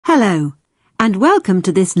Hello, and welcome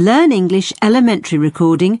to this Learn English elementary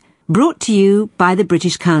recording brought to you by the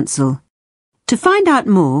British Council. To find out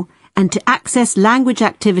more and to access language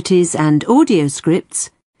activities and audio scripts,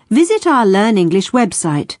 visit our Learn English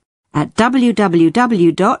website at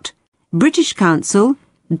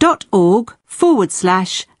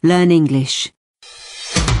www.britishcouncil.org/learnenglish.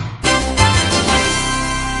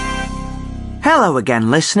 Hello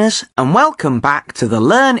again, listeners, and welcome back to the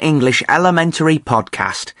Learn English Elementary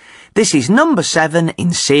podcast. This is number 7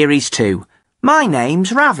 in Series 2. My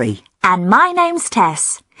name's Ravi. And my name's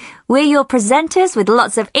Tess. We're your presenters with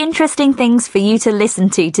lots of interesting things for you to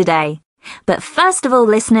listen to today. But first of all,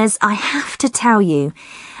 listeners, I have to tell you,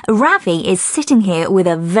 Ravi is sitting here with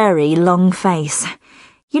a very long face.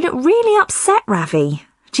 You look really upset, Ravi.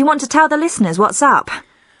 Do you want to tell the listeners what's up?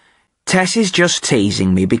 Tess is just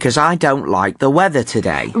teasing me because I don't like the weather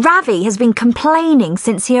today. Ravi has been complaining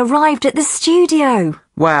since he arrived at the studio.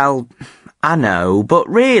 Well, I know, but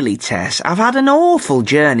really, Tess, I've had an awful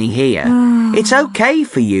journey here. It's okay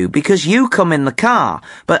for you because you come in the car,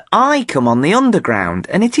 but I come on the underground,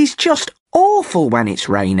 and it is just awful when it's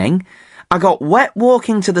raining. I got wet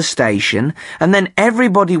walking to the station, and then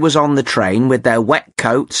everybody was on the train with their wet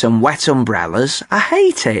coats and wet umbrellas. I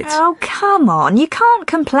hate it. Oh, come on. You can't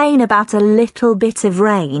complain about a little bit of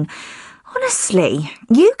rain. Honestly,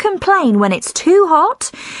 you complain when it's too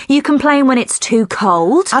hot. You complain when it's too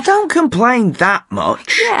cold. I don't complain that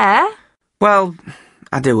much. Yeah? Well,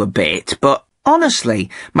 I do a bit, but honestly,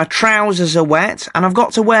 my trousers are wet and I've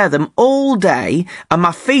got to wear them all day, and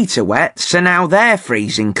my feet are wet, so now they're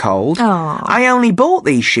freezing cold. Oh. I only bought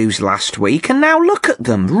these shoes last week and now look at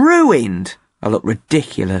them, ruined. I look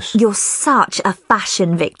ridiculous. You're such a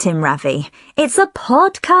fashion victim, Ravi. It's a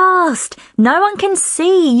podcast. No one can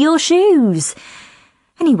see your shoes.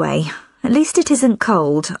 Anyway, at least it isn't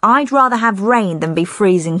cold. I'd rather have rain than be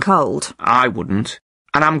freezing cold. I wouldn't.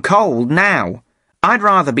 And I'm cold now. I'd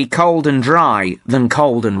rather be cold and dry than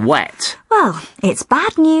cold and wet. Well, it's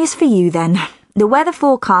bad news for you then. The weather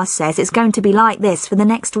forecast says it's going to be like this for the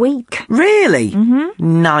next week. Really?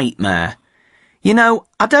 Mm-hmm. Nightmare. You know,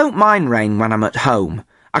 I don't mind rain when I'm at home.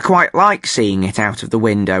 I quite like seeing it out of the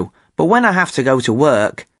window, but when I have to go to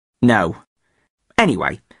work, no.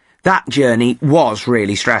 Anyway, that journey was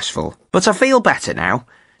really stressful, but I feel better now.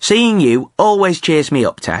 Seeing you always cheers me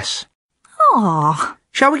up, Tess. Aww.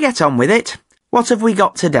 Shall we get on with it? What have we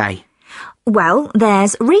got today? Well,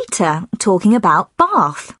 there's Rita talking about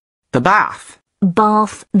Bath. The bath?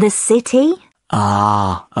 Bath, the city.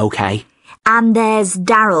 Ah, okay. And there's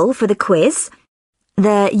Daryl for the quiz.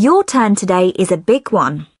 The Your Turn today is a big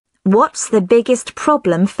one. What's the biggest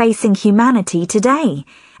problem facing humanity today?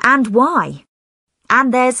 And why?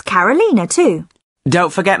 And there's Carolina too.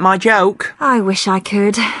 Don't forget my joke. I wish I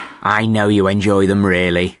could. I know you enjoy them,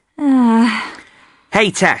 really. Hey,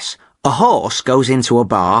 Tess, a horse goes into a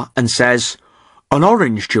bar and says, "An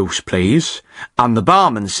orange juice, please." And the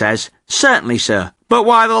barman says, "Certainly, sir, but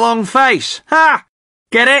why the long face?" Ha!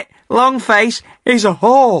 Get it? Long face is a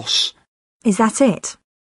horse. Is that it?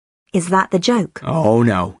 Is that the joke? Oh,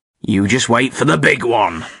 no. You just wait for the big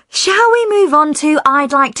one. Shall we move on to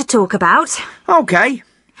I'd like to talk about? Okay.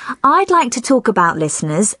 I'd like to talk about,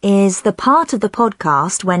 listeners, is the part of the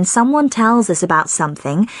podcast when someone tells us about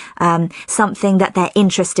something, something that they're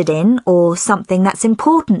interested in or something that's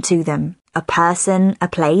important to them. A person, a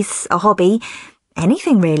place, a hobby,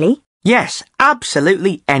 anything really. Yes,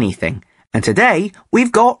 absolutely anything. And today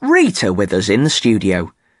we've got Rita with us in the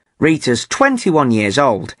studio. Rita's 21 years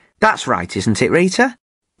old. That's right, isn't it, Rita?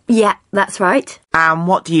 Yeah, that's right. And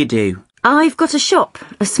what do you do? I've got a shop,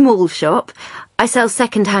 a small shop. I sell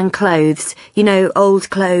second-hand clothes. You know,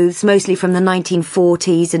 old clothes, mostly from the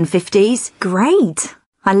 1940s and 50s. Great.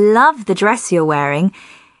 I love the dress you're wearing.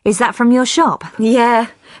 Is that from your shop? Yeah,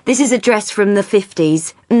 this is a dress from the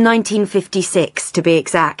 50s, 1956 to be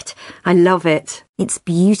exact. I love it. It's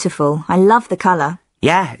beautiful. I love the colour.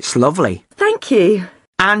 Yeah, it's lovely. Thank you.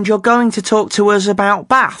 And you're going to talk to us about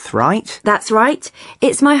Bath, right? That's right.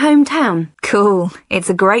 It's my hometown. Cool.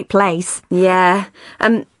 It's a great place. Yeah.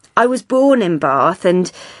 I was born in Bath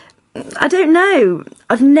and I don't know.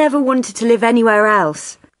 I've never wanted to live anywhere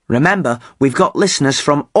else. Remember, we've got listeners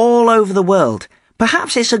from all over the world.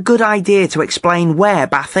 Perhaps it's a good idea to explain where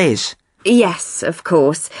Bath is. Yes, of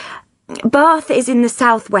course. Bath is in the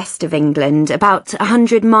southwest of England, about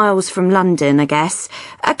 100 miles from London, I guess.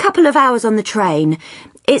 A couple of hours on the train.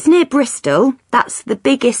 It's near Bristol. That's the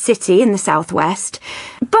biggest city in the southwest.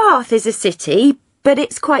 Bath is a city, but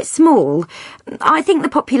it's quite small. I think the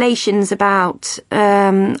population's about,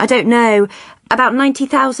 I don't know, about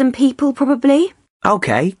 90,000 people probably.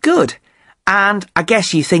 OK, good. And I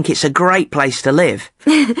guess you think it's a great place to live.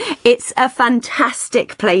 It's a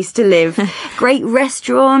fantastic place to live. Great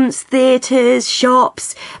restaurants, theatres,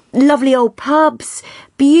 shops, lovely old pubs,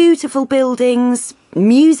 beautiful buildings,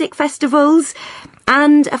 music festivals,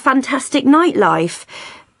 and a fantastic nightlife.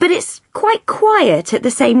 But it's quite quiet at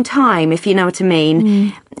the same time, if you know what I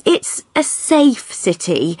mean. It's a safe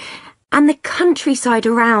city. And the countryside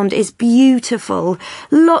around is beautiful.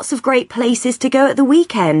 Lots of great places to go at the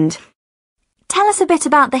weekend. Tell us a bit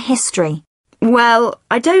about the history. Well,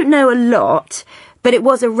 I don't know a lot, but it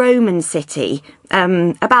was a Roman city,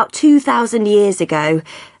 about 2,000 years ago.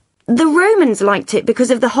 The Romans liked it because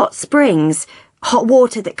of the hot springs, hot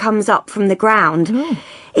water that comes up from the ground.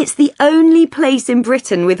 It's the only place in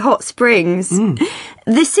Britain with hot springs.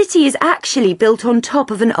 The city is actually built on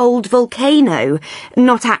top of an old volcano,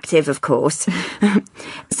 not active, of course.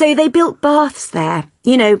 So they built baths there,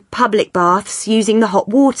 public baths using the hot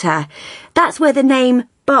water. That's where the name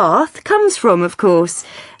Bath comes from, of course.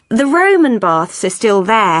 The Roman baths are still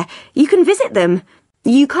there. You can visit them.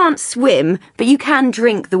 You can't swim, but you can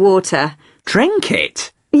drink the water. Drink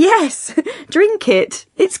it? Yes, drink it.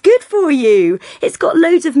 It's good for you. It's got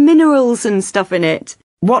loads of minerals and stuff in it.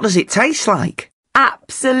 What does it taste like?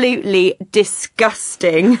 Absolutely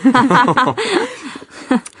disgusting.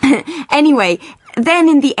 Anyway, then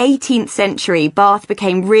in the 18th century, Bath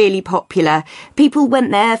became really popular. People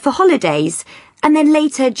went there for holidays. And then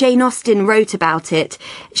later, Jane Austen wrote about it.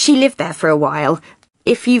 She lived there for a while.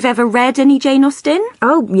 If you've ever read any Jane Austen?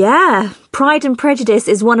 Oh, yeah. Pride and Prejudice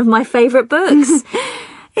is one of my favourite books.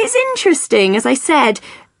 It's interesting, as I said.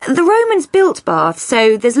 The Romans built Bath,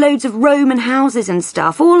 so there's loads of Roman houses and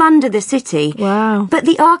stuff all under the city. Wow. But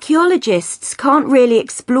the archaeologists can't really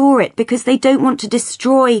explore it because they don't want to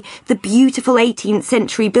destroy the beautiful 18th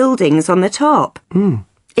century buildings on the top.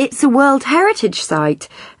 It's a World Heritage Site.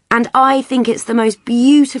 And I think it's the most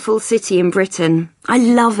beautiful city in Britain. I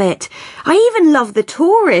love it. I even love the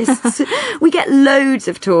tourists. We get loads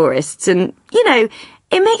of tourists and, it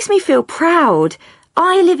makes me feel proud.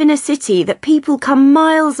 I live in a city that people come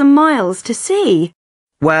miles and miles to see.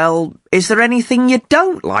 Well, is there anything you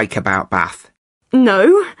don't like about Bath?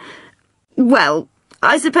 No. Well,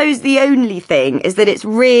 I suppose the only thing is that it's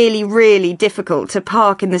really, really difficult to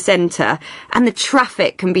park in the centre and the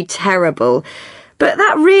traffic can be terrible. But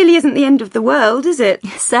that really isn't the end of the world, is it?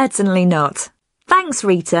 Certainly not. Thanks,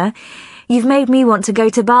 Rita. You've made me want to go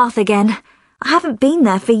to Bath again. I haven't been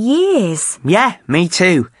there for years. Yeah, me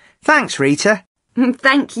too. Thanks, Rita.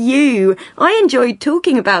 Thank you. I enjoyed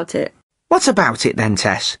talking about it. What about it then,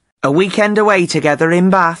 Tess? A weekend away together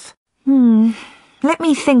in Bath? Let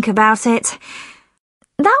me think about it.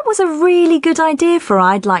 That was a really good idea for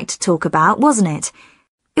I'd like to talk about, wasn't it?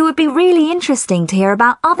 It would be really interesting to hear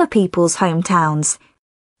about other people's hometowns.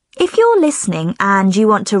 If you're listening and you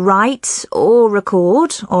want to write or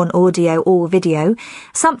record, on audio or video,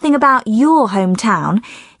 something about your hometown,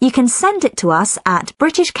 you can send it to us at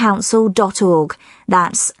britishcouncil.org.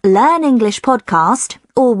 That's Learn English Podcast,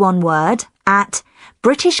 all one word, at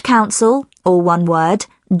britishcouncil, all one word,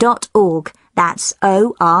 .org. That's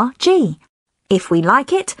O-R-G. If we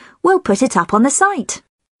like it, we'll put it up on the site.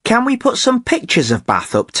 Can we put some pictures of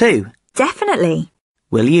Bath up too? Definitely.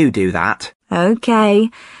 Will you do that? OK.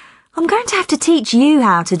 I'm going to have to teach you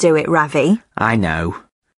how to do it, Ravi. I know.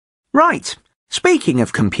 Right. Speaking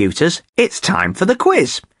of computers, it's time for the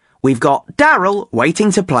quiz. We've got Darryl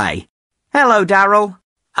waiting to play. Hello, Darryl.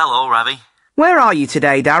 Hello, Ravi. Where are you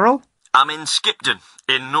today, Darryl? I'm in Skipton,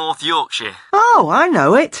 in North Yorkshire. Oh, I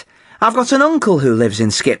know it. I've got an uncle who lives in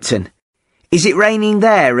Skipton. Is it raining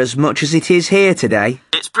there as much as it is here today?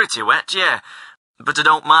 It's pretty wet, yeah, but I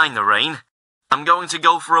don't mind the rain. I'm going to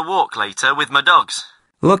go for a walk later with my dogs.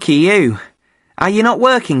 Lucky you. Are you not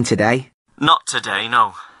working today? Not today,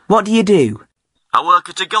 no. What do you do? I work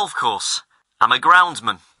at a golf course. I'm a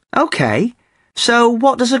groundsman. OK. So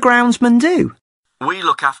what does a groundsman do? We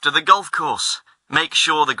look after the golf course, make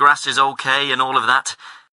sure the grass is OK and all of that.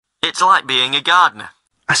 It's like being a gardener.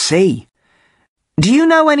 I see. Do you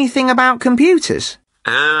know anything about computers?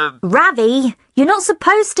 Ravi, you're not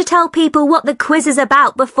supposed to tell people what the quiz is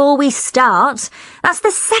about before we start. That's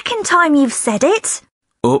the second time you've said it.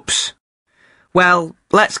 Oops. Well,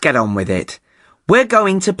 let's get on with it. We're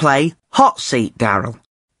going to play Hot Seat, Darryl.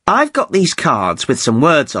 I've got these cards with some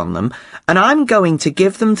words on them, and I'm going to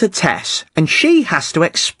give them to Tess, and she has to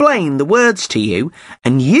explain the words to you,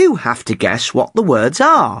 and you have to guess what the words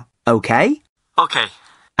are, OK? OK.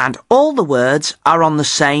 And all the words are on the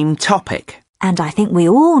same topic. And I think we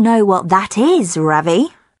all know what that is, Ravi.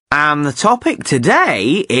 And the topic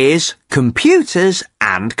today is computers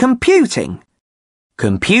and computing.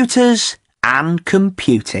 Computers and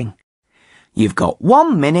computing. You've got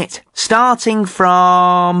 1 minute starting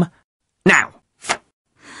from now.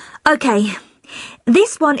 OK,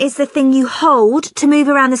 this one is the thing you hold to move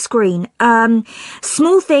around the screen.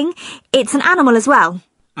 Small thing, it's an animal as well.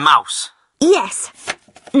 Mouse. Yes.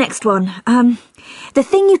 Next one. The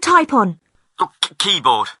thing you type on. Oh,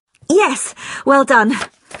 keyboard. Yes, well done.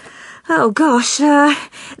 Oh gosh,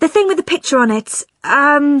 the thing with the picture on it.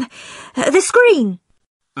 The screen.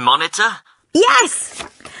 Monitor. Yes!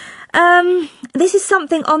 This is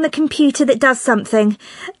something on the computer that does something.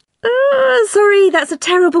 Sorry, that's a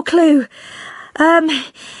terrible clue.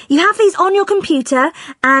 You have these on your computer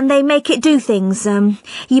and they make it do things.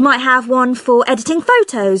 You might have one for editing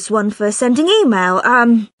photos, one for sending email.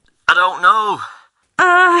 I don't know.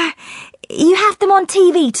 You have them on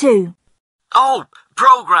TV too. Oh,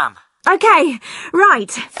 program. OK,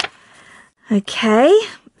 right. OK,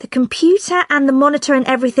 the computer and the monitor and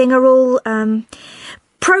everything are all,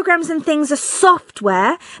 programs and things are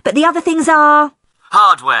software, but the other things are...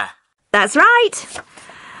 Hardware. That's right.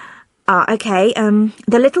 OK,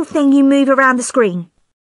 the little thing you move around the screen.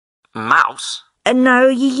 Mouse? No,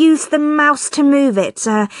 you use the mouse to move it.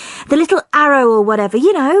 The little arrow or whatever,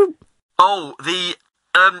 you know. Oh,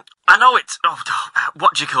 I know it. Oh,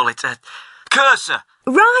 what do you call it? Cursor.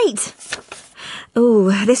 Right.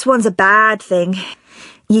 Oh, this one's a bad thing.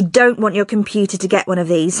 You don't want your computer to get one of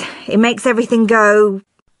these. It makes everything go...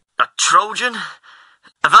 A Trojan?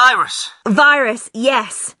 A virus? Virus,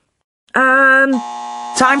 yes.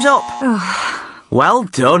 Time's up. Well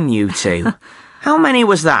done, you two. How many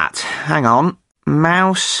was that? Hang on.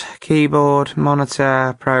 Mouse, keyboard,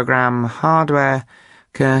 monitor, program, hardware,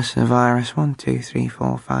 cursor, virus. 1, 2, 3,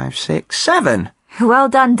 4, 5, 6, 7. Well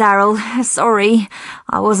done, Daryl. Sorry,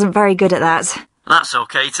 I wasn't very good at that. That's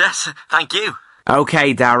okay, Tess. Thank you.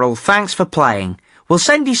 OK, Daryl, thanks for playing. We'll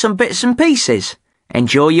send you some bits and pieces.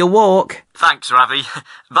 Enjoy your walk. Thanks, Ravi.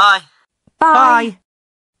 Bye. Bye.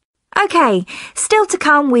 OK, still to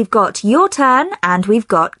come, we've got your turn and we've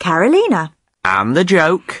got Carolina. And the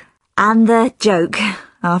joke. And the joke.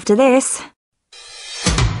 After this.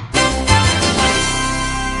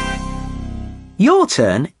 Your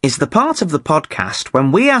Turn is the part of the podcast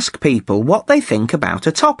when we ask people what they think about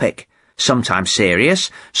a topic. Sometimes serious,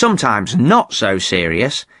 sometimes not so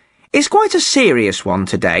serious. It's quite a serious one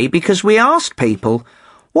today because we asked people,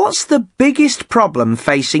 what's the biggest problem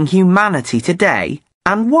facing humanity today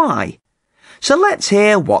and why? So let's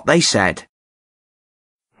hear what they said.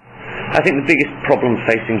 I think the biggest problem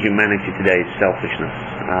facing humanity today is selfishness.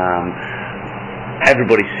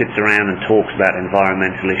 Everybody sits around and talks about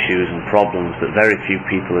environmental issues and problems, but very few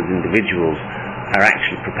people as individuals are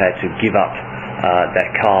actually prepared to give up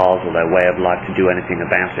their cars or their way of life to do anything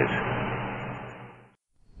about it.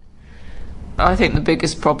 I think the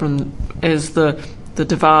biggest problem is the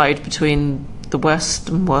divide between the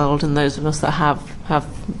Western world and those of us that have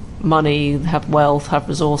money, have wealth, have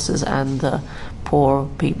resources, and the poor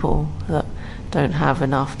people that don't have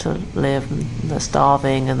enough to live and they're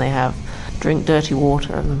starving and they drink dirty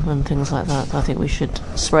water and things like that. I think we should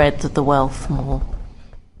spread the wealth more.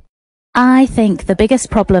 I think the biggest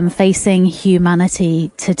problem facing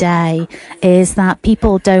humanity today is that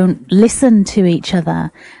people don't listen to each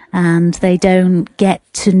other and they don't get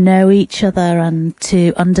to know each other and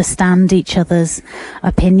to understand each other's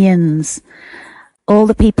opinions. All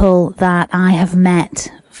the people that I have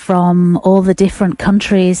met from all the different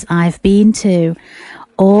countries I've been to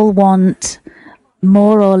all want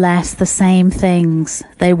more or less the same things.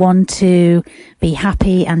 They want to be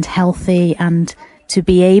happy and healthy and to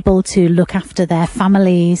be able to look after their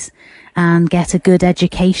families and get a good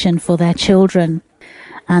education for their children.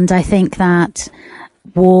 And I think that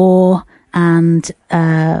war and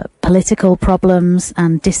political problems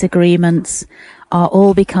and disagreements are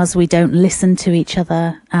all because we don't listen to each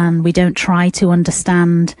other and we don't try to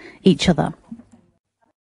understand each other.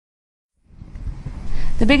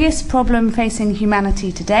 The biggest problem facing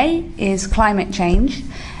humanity today is climate change.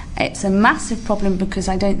 It's a massive problem because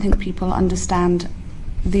I don't think people understand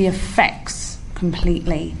the effects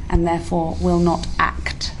completely and therefore will not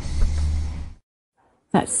act.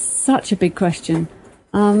 That's such a big question.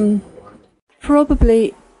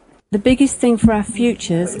 Probably the biggest thing for our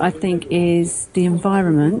futures, I think, is the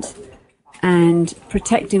environment and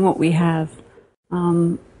protecting what we have.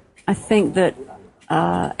 I think that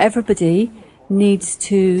everybody needs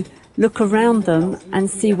to look around them and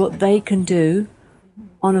see what they can do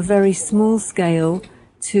on a very small scale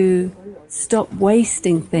to stop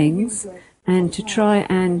wasting things and to try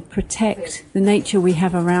and protect the nature we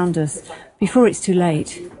have around us before it's too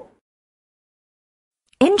late.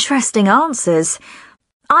 Interesting answers.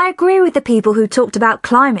 I agree with the people who talked about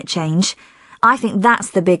climate change. I think that's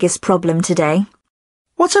the biggest problem today.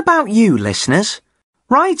 What about you, listeners?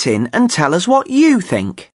 Write in and tell us what you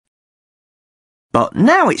think. But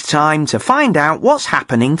now it's time to find out what's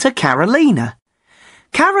happening to Carolina.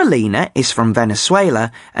 Carolina is from Venezuela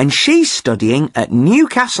and she's studying at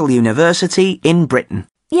Newcastle University in Britain.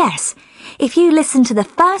 Yes, if you listen to the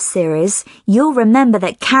first series, you'll remember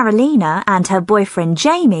that Carolina and her boyfriend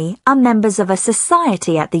Jamie are members of a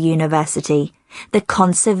society at the university, the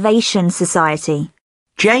Conservation Society.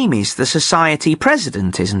 Jamie's the society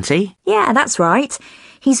president, isn't he? Yeah, that's right.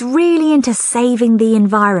 He's really into saving the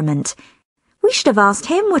environment. We should have asked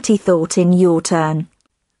him what he thought in your turn.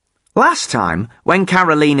 Last time, when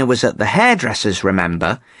Carolina was at the hairdresser's,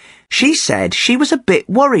 remember, she said she was a bit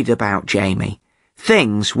worried about Jamie.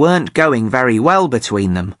 Things weren't going very well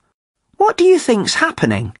between them. What do you think's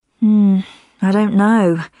happening? I don't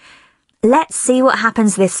know. Let's see what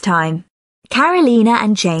happens this time. Carolina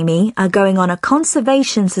and Jamie are going on a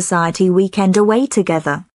Conservation Society weekend away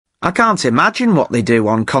together. I can't imagine what they do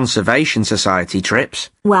on Conservation Society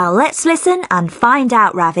trips. Well, let's listen and find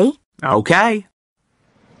out, Ravi. OK.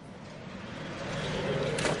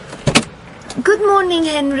 Good morning,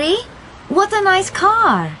 Henry. What a nice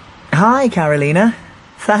car. Hi, Carolina.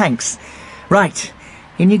 Thanks. Right,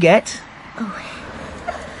 in you get.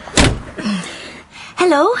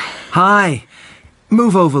 Hello. Hi.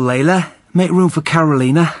 Move over, Layla. Make room for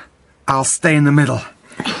Carolina. I'll stay in the middle.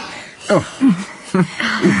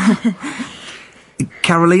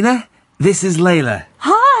 Carolina, this is Layla.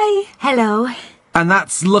 Hi. Hello. And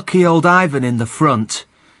that's lucky old Ivan in the front.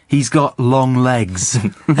 He's got long legs.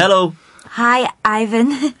 Hello. Hi,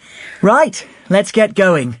 Ivan. Right, let's get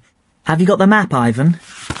going. Have you got the map, Ivan?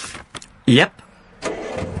 Yep.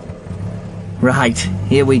 Right,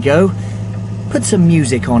 here we go. Put some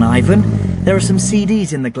music on, Ivan. There are some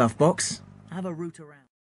CDs in the glove box. Have a route around.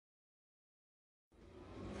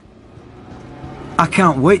 I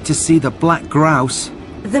can't wait to see the black grouse.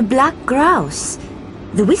 The black grouse.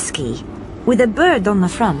 The whiskey. With a bird on the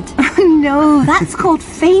front. No, that's called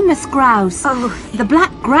famous grouse. Oh. The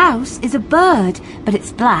black grouse is a bird, but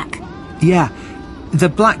it's black. Yeah, the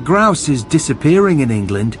black grouse is disappearing in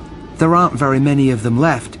England. There aren't very many of them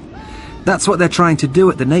left. That's what they're trying to do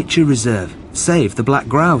at the nature reserve. Save the black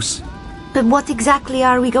grouse. But what exactly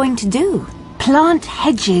are we going to do? Plant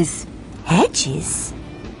hedges. Hedges?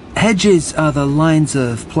 Hedges are the lines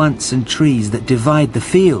of plants and trees that divide the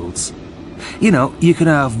fields. You know, you can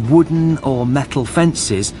have wooden or metal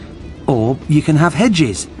fences, or you can have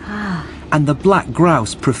hedges. And the black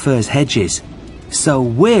grouse prefers hedges. So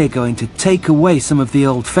we're going to take away some of the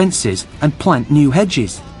old fences and plant new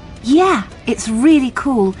hedges. Yeah, it's really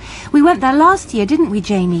cool. We went there last year, didn't we,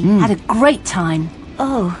 Jamie? Had a great time.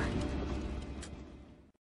 Oh.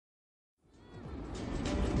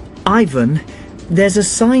 Ivan, there's a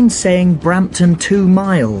sign saying Brampton 2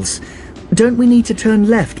 miles. Don't we need to turn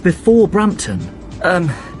left before Brampton?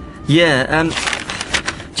 Yeah,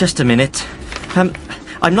 just a minute.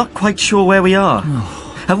 I'm not quite sure where we are.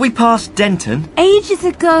 Have we passed Denton? Ages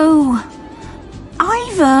ago.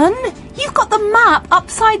 Ivan, you've got the map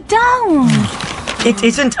upside down. It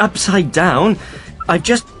isn't upside down. I've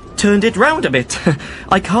just turned it round a bit.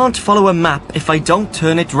 I can't follow a map if I don't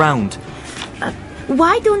turn it round.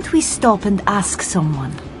 Why don't we stop and ask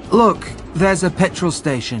someone? Look, there's a petrol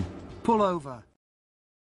station. Pull over.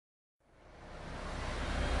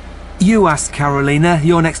 You ask, Carolina.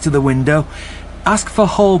 You're next to the window. Ask for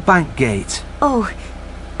Hall Bank Gate. Oh,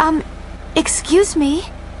 excuse me?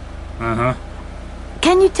 Uh-huh.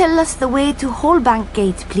 Can you tell us the way to Hall Bank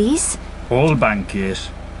Gate, please? Hall Bank Gate?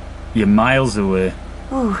 You're miles away.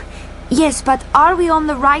 Oh, yes, but are we on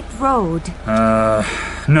the right road?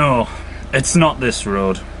 No. It's not this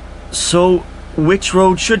road. So, which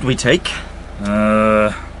road should we take?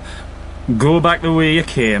 Go back the way you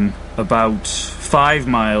came, about 5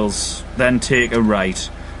 miles, then take a right.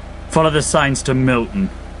 Follow the signs to Milton.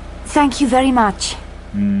 Thank you very much.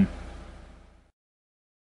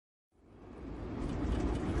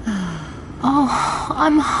 Oh,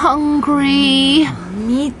 I'm hungry.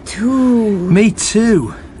 Me too. Me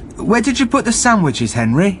too. Where did you put the sandwiches,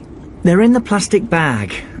 Henry? They're in the plastic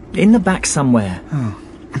bag. In the back somewhere.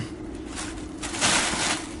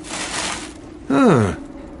 Oh,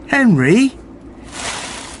 Henry?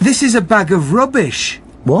 This is a bag of rubbish.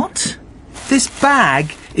 What? This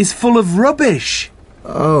bag is full of rubbish.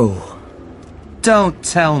 Oh. Don't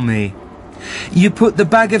tell me. You put the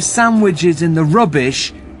bag of sandwiches in the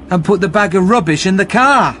rubbish and put the bag of rubbish in the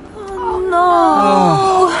car. Oh,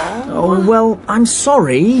 no. Oh, well, I'm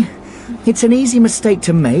sorry. It's an easy mistake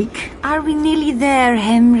to make. Are we nearly there,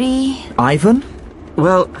 Henry? Ivan?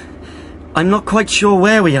 Well, I'm not quite sure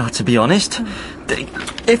where we are, to be honest.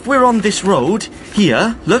 If we're on this road,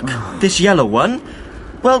 here, look, this yellow one,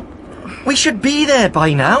 well, we should be there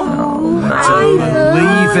by now.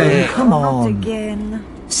 Leave it. Come on. Not again.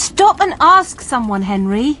 Stop and ask someone,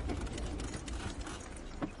 Henry.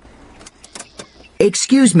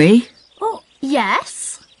 Excuse me? Oh,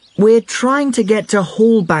 yes? We're trying to get to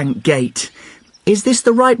Hallbank Gate. Is this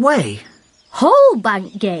the right way?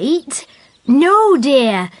 Hallbank Gate? No,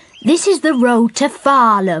 dear. This is the road to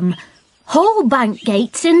Farnham. Hallbank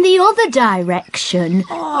Gate's in the other direction.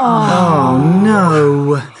 Oh,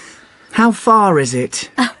 no. How far is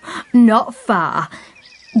it? Not far.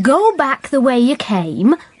 Go back the way you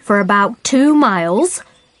came for about 2 miles,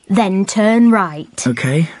 then turn right.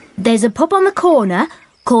 Okay. There's a pub on the corner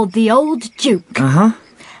called the Old Duke. Uh-huh.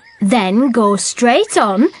 Then go straight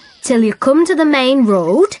on till you come to the main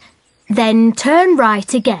road, then turn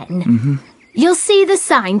right again. Mm-hmm. You'll see the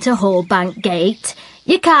sign to Hallbank Gate.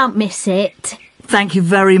 You can't miss it. Thank you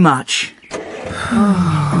very much.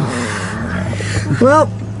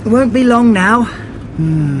 Well, won't be long now.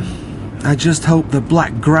 I just hope the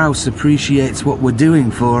black grouse appreciates what we're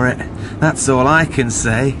doing for it. That's all I can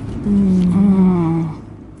say.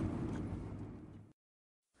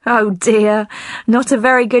 Oh dear, not a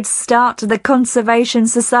very good start to the Conservation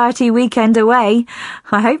Society weekend away.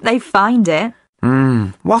 I hope they find it.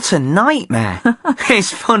 What a nightmare.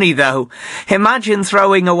 It's funny though. Imagine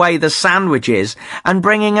throwing away the sandwiches and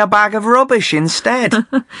bringing a bag of rubbish instead.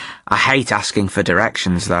 I hate asking for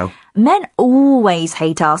directions though. Men always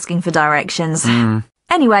hate asking for directions.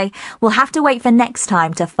 Anyway, we'll have to wait for next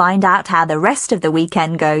time to find out how the rest of the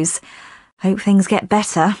weekend goes. Hope things get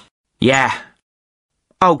better. Yeah.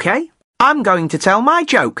 OK, I'm going to tell my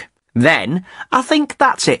joke. Then, I think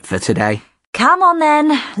that's it for today. Come on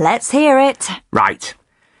then, let's hear it. Right.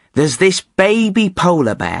 There's this baby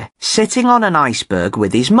polar bear sitting on an iceberg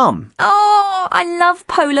with his mum. Oh, I love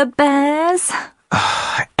polar bears.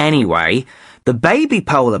 Anyway, the baby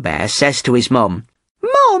polar bear says to his mum,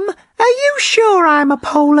 "Mum, are you sure I'm a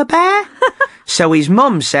polar bear?" So his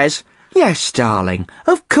mum says, "Yes, darling,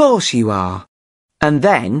 of course you are." And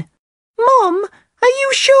then, "Mum, are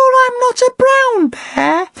you sure I'm not a brown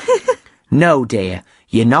bear?" "No, dear,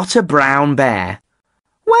 you're not a brown bear."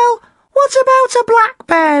 "Well, what about a black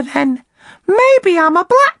bear then? Maybe I'm a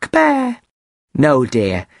black bear." "No,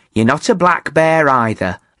 dear, you're not a black bear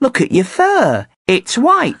either. Look at your fur. It's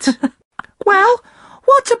white." "Well,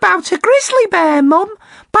 what about a grizzly bear, Mum?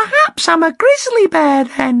 Perhaps I'm a grizzly bear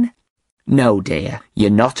then." "No, dear, you're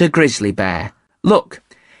not a grizzly bear. Look,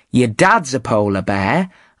 your dad's a polar bear,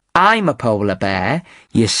 I'm a polar bear,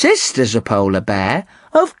 your sister's a polar bear,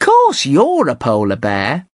 of course you're a polar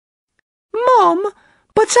bear." "Mum,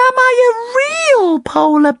 but am I a real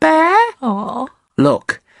polar bear?" Aww.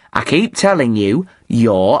 "Look, I keep telling you,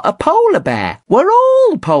 you're a polar bear. We're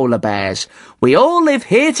all polar bears. We all live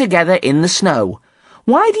here together in the snow.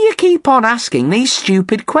 Why do you keep on asking these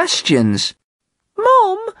stupid questions?"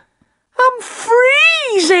 "Mum, I'm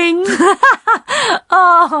freezing."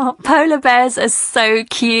 Oh, polar bears are so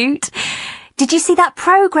cute. Did you see that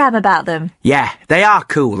programme about them? Yeah, they are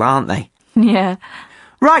cool, aren't they? Yeah.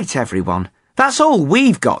 Right, everyone. That's all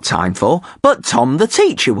we've got time for, but Tom the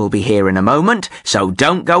teacher will be here in a moment, so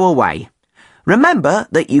don't go away. Remember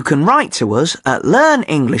that you can write to us at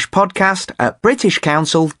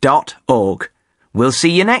learnenglishpodcast@britishcouncil.org. We'll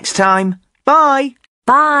see you next time. Bye.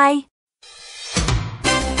 Bye.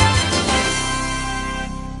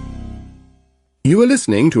 You are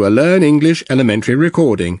listening to a Learn English elementary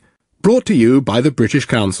recording, brought to you by the British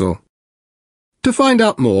Council. To find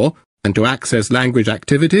out more, and to access language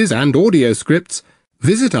activities and audio scripts,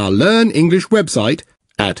 visit our Learn English website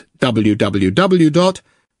at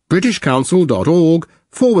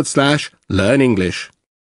www.britishcouncil.org/learnenglish.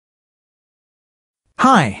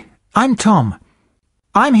 Hi, I'm Tom.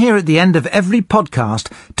 I'm here at the end of every podcast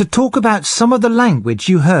to talk about some of the language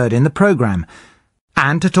you heard in the programme,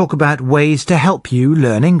 and to talk about ways to help you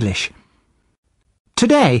learn English.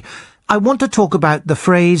 Today, I want to talk about the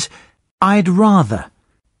phrase, "I'd rather."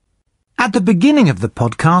 At the beginning of the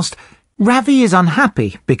podcast, Ravi is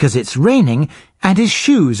unhappy because it's raining and his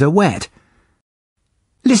shoes are wet.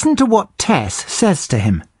 Listen to what Tess says to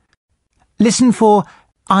him. Listen for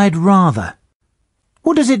 "I'd rather."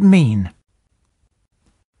 What does it mean?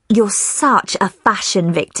 You're such a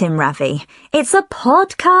fashion victim, Ravi. It's a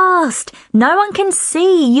podcast. No one can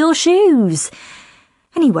see your shoes.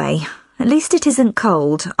 Anyway, at least it isn't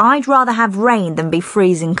cold. I'd rather have rain than be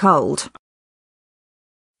freezing cold.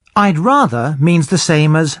 I'd rather means the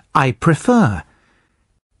same as I prefer.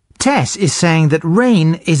 Tess is saying that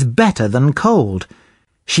rain is better than cold.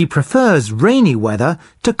 She prefers rainy weather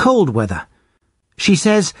to cold weather. She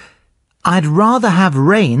says, I'd rather have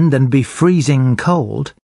rain than be freezing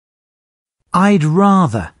cold. I'd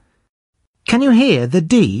rather. Can you hear the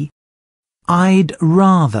D? I'd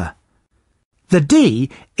rather. The D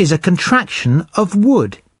is a contraction of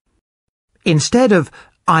would. Instead of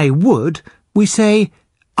I would, we say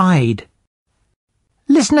I'd.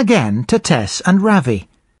 Listen again to Tess and Ravi.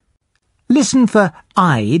 Listen for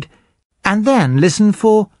I'd, and then listen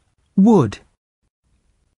for would.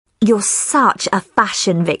 You're such a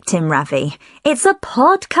fashion victim, Ravi. It's a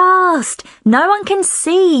podcast. No one can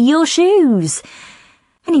see your shoes.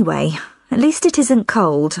 Anyway, at least it isn't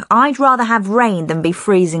cold. I'd rather have rain than be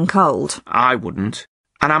freezing cold. I wouldn't.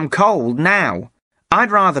 And I'm cold now.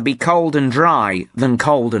 I'd rather be cold and dry than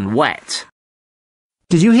cold and wet.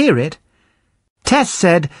 Did you hear it? Tess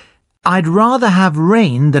said, I'd rather have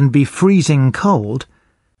rain than be freezing cold.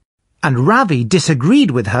 And Ravi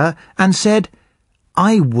disagreed with her and said,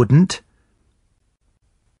 I wouldn't.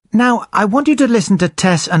 Now, I want you to listen to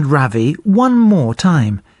Tess and Ravi one more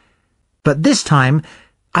time. But this time,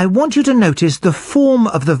 I want you to notice the form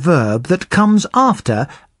of the verb that comes after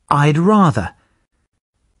I'd rather.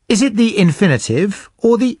 Is it the infinitive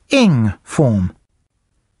or the ing form?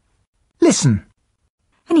 Listen.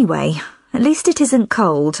 Anyway, at least it isn't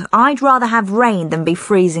cold. I'd rather have rain than be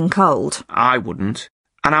freezing cold. I wouldn't.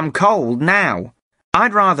 And I'm cold now.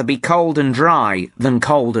 I'd rather be cold and dry than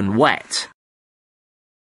cold and wet.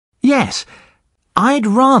 Yes, I'd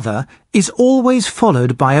rather is always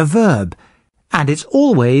followed by a verb, and it's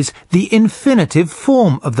always the infinitive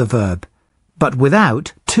form of the verb, but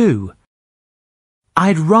without to.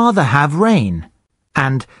 I'd rather have rain,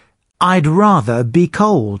 and I'd rather be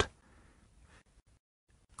cold.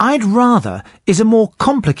 I'd rather is a more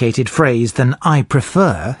complicated phrase than I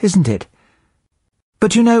prefer, isn't it?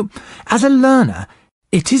 But you know, as a learner,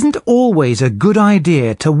 it isn't always a good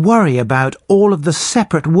idea to worry about all of the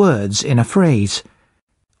separate words in a phrase.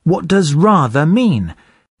 What does rather mean?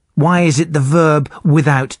 Why is it the verb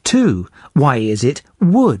without to? Why is it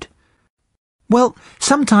would? Well,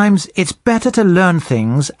 sometimes it's better to learn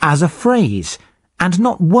things as a phrase and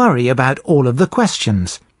not worry about all of the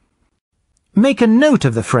questions. Make a note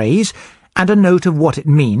of the phrase and a note of what it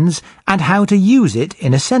means and how to use it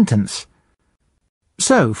in a sentence.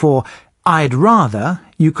 So, for I'd rather,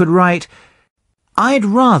 you could write, I'd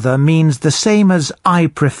rather means the same as I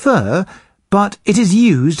prefer, but it is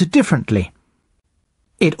used differently.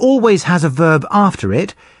 It always has a verb after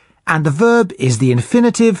it, and the verb is the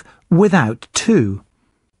infinitive without to.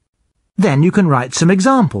 Then you can write some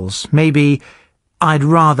examples. Maybe, I'd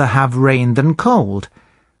rather have rain than cold.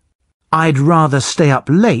 I'd rather stay up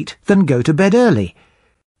late than go to bed early.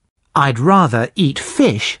 I'd rather eat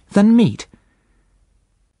fish than meat.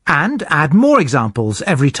 And add more examples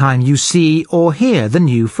every time you see or hear the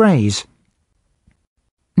new phrase.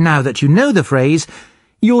 Now that you know the phrase,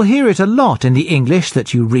 you'll hear it a lot in the English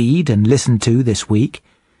that you read and listen to this week.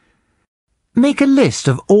 Make a list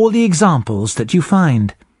of all the examples that you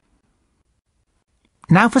find.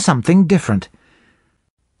 Now for something different.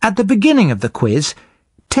 At the beginning of the quiz,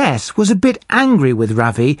 Tess was a bit angry with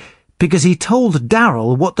Ravi because he told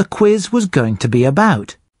Darryl what the quiz was going to be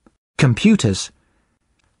about. Computers.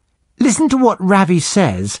 Listen to what Ravi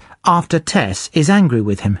says after Tess is angry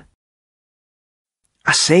with him.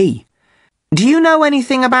 I see. Do you know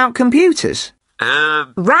anything about computers?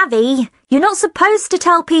 Ravi, you're not supposed to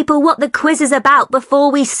tell people what the quiz is about before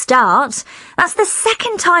we start. That's the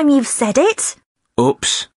second time you've said it.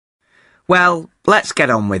 Oops. Well, let's get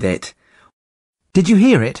on with it. Did you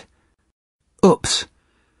hear it? Oops.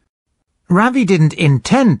 Ravi didn't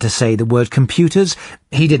intend to say the word computers.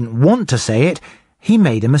 He didn't want to say it. He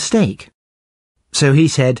made a mistake. So he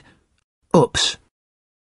said, oops.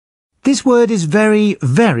 This word is very,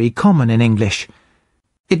 very common in English.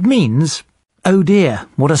 It means, oh dear,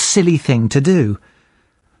 what a silly thing to do.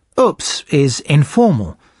 Oops is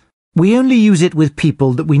informal. We only use it with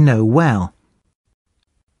people that we know well.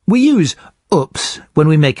 We use oops when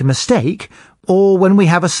we make a mistake, or when we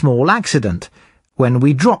have a small accident, when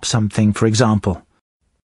we drop something, for example.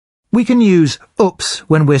 We can use oops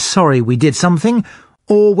when we're sorry we did something,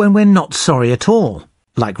 or when we're not sorry at all,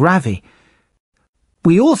 like Ravi.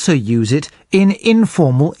 We also use it in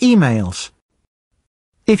informal emails.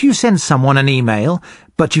 If you send someone an email,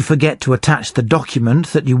 but you forget to attach the document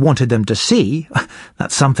that you wanted them to see,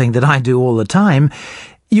 that's something that I do all the time,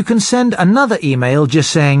 you can send another email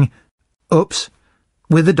just saying, oops,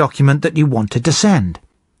 with the document that you wanted to send.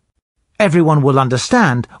 everyone will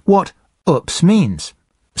understand what oops means.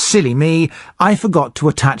 Silly me, I forgot to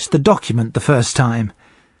attach the document the first time.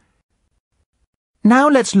 Now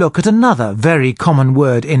let's look at another very common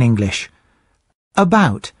word in English.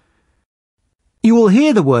 About. You will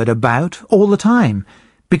hear the word about all the time,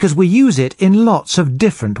 because we use it in lots of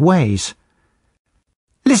different ways.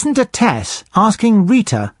 Listen to Tess asking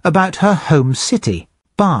Rita about her home city,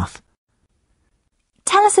 Bath.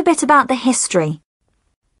 Tell us a bit about the history.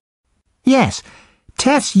 Yes,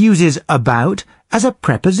 Tess uses about as a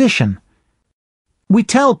preposition. We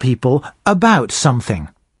tell people about something,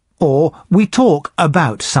 or we talk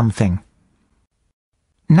about something.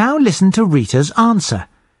 Now listen to Rita's answer.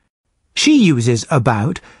 She uses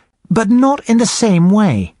about, but not in the same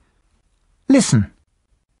way. Listen.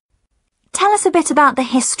 Tell us a bit about the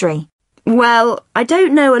history. Well, I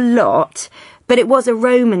don't know a lot, but it was a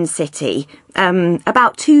Roman city,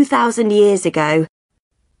 about 2,000 years ago.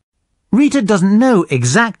 Rita doesn't know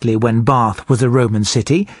exactly when Bath was a Roman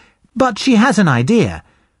city, but she has an idea.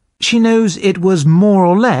 She knows it was more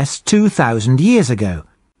or less 2,000 years ago.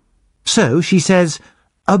 So she says,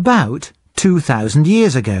 about 2,000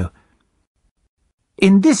 years ago.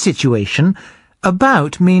 In this situation,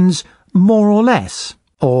 about means more or less,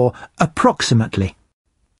 or approximately.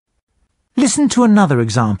 Listen to another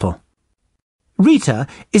example. Rita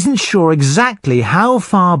isn't sure exactly how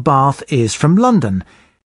far Bath is from London,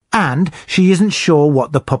 and she isn't sure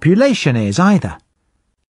what the population is either.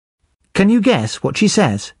 Can you guess what she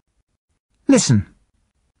says? Listen.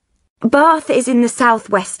 Bath is in the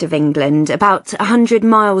southwest of England, about 100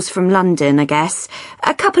 miles from London, I guess.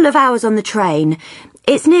 A couple of hours on the train.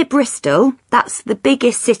 It's near Bristol. That's the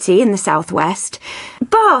biggest city in the southwest.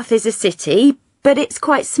 Bath is a city, but it's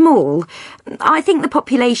quite small. I think the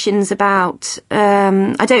population's about,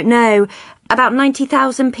 I don't know, about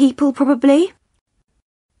 90,000 people probably.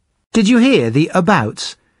 Did you hear the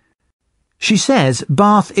abouts? She says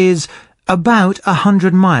Bath is about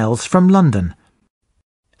 100 miles from London.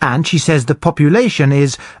 And she says the population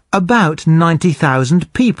is about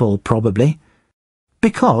 90,000 people, probably.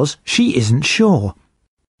 Because she isn't sure.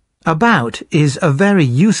 About is a very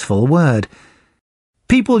useful word.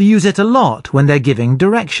 People use it a lot when they're giving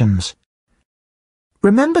directions.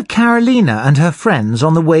 Remember Catolina and her friends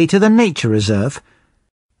on the way to the nature reserve?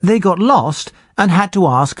 They got lost and had to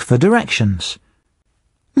ask for directions.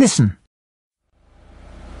 Listen.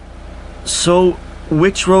 So,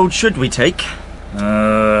 which road should we take?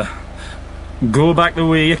 Go back the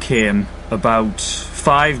way you came, about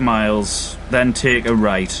 5 miles, then take a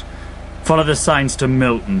right. Follow the signs to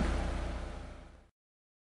Milton.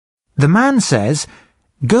 The man says,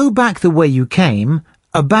 go back the way you came,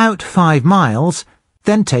 about 5 miles,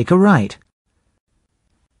 then take a right.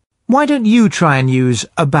 Why don't you try and use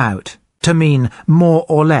about to mean more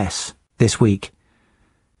or less this week?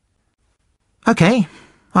 OK,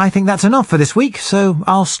 I think that's enough for this week, so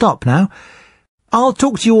I'll stop now. I'll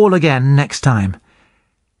talk to you all again next time.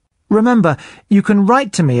 Remember, you can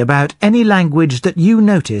write to me about any language that you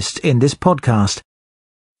noticed in this podcast.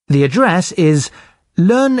 The address is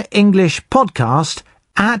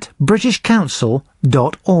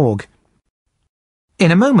learnenglishpodcast@britishcouncil.org.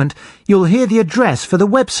 In a moment, you'll hear the address for the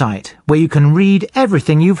website where you can read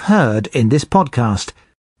everything you've heard in this podcast.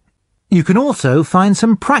 You can also find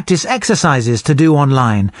some practice exercises to do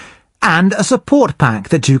online and a support pack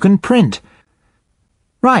that you can print.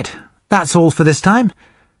 Right, that's all for this time.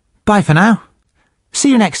 Bye for now.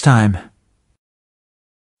 See you next time.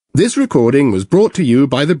 This recording was brought to you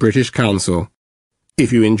by the British Council.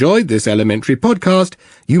 If you enjoyed this elementary podcast,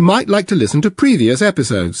 you might like to listen to previous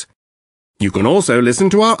episodes. You can also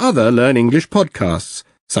listen to our other Learn English podcasts,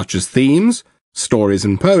 such as Themes, Stories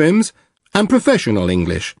and Poems, and Professional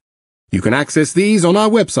English. You can access these on our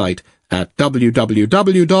website at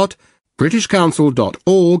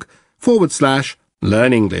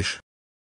www.britishcouncil.org/Learn English.